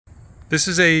This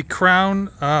is a Crown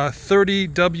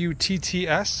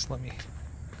 30WTT-S. Let me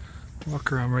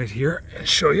walk around right here and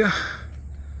show you.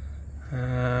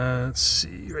 Let's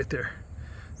see, right there.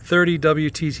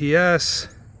 30WTT-S.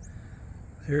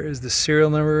 There is the serial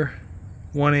number,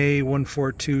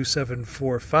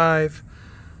 1A142745.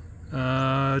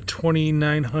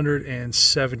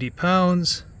 2,970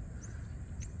 pounds.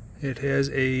 It has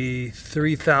a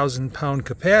 3,000 pound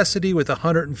capacity with a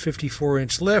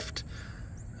 154-inch lift.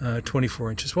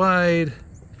 24 inches wide.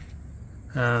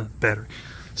 Battery.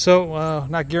 So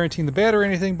not guaranteeing the battery or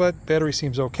anything, but battery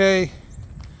seems okay.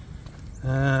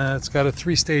 It's got a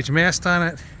 3-stage mast on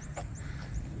it.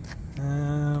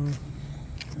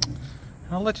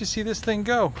 I'll let you see this thing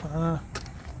go.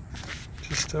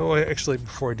 Actually,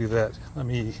 before I do that, let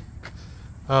me.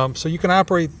 So you can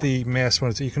operate the mast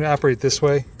one. So you can operate this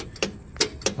way.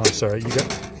 Oh, sorry.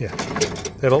 Yeah.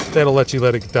 That'll let you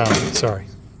let it down. Sorry,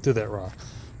 did that wrong.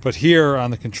 But here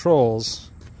on the controls,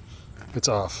 it's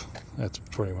off. That's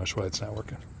pretty much why it's not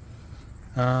working.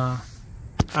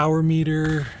 Hour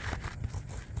meter,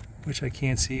 which I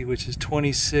can't see, which is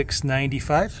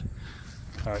 2695.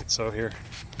 All right, so here,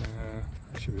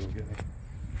 I should be able to get me.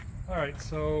 All right,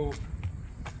 so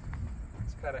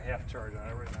it's got a half charge on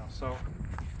it right now. So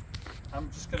I'm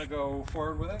just gonna go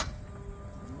forward with it,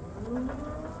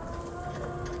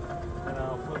 and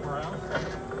I'll flip around.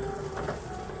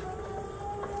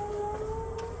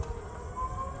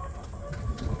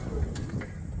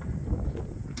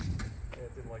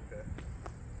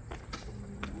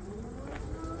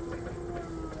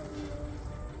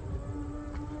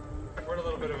 We're at a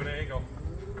little bit of an angle.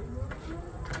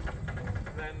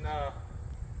 Then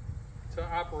to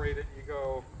operate it, you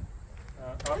go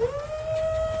up. That's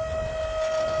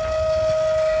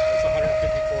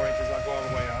 154 inches. I'll go all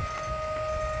the way up.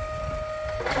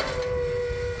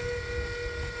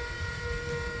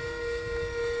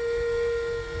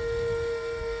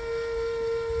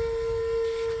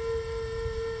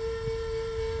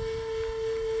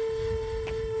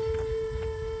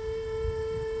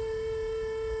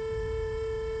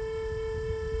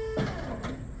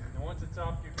 It's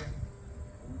up, you can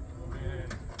move in,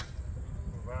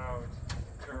 move out,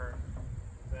 turn,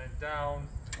 then down.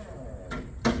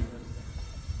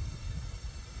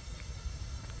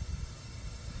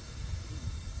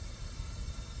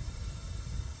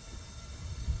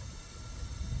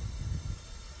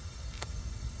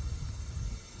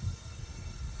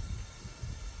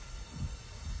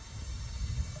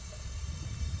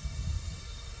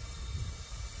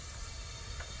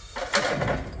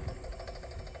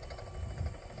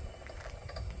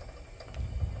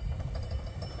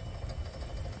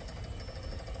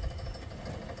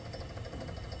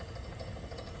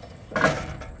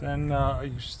 Then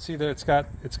you should see that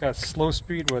it's got slow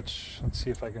speed, which let's see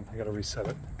if I gotta reset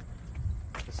it.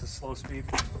 This is slow speed.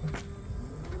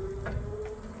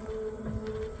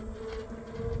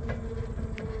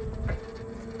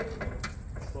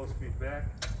 Slow speed back.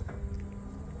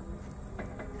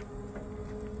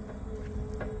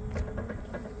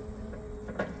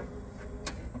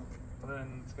 And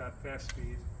then it's got fast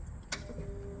speed.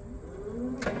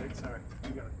 Wait, sorry,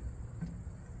 you got it.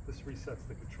 This resets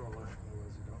the controller,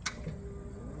 otherwise you don't.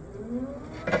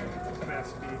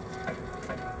 Fast speed.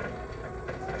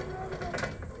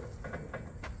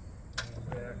 And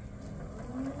back.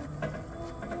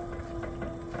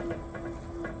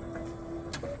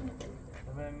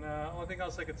 And then only thing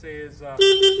else I could say is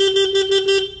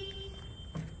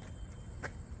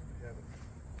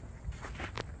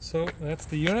so that's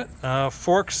the unit.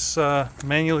 Forks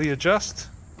manually adjust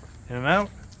in and out.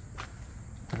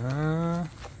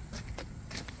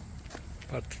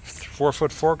 About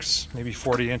 4-foot forks, maybe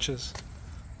 40 inches.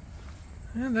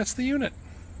 And that's the unit.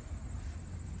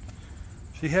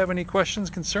 If you have any questions,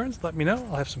 concerns, let me know.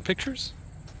 I'll have some pictures.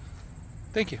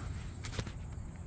 Thank you.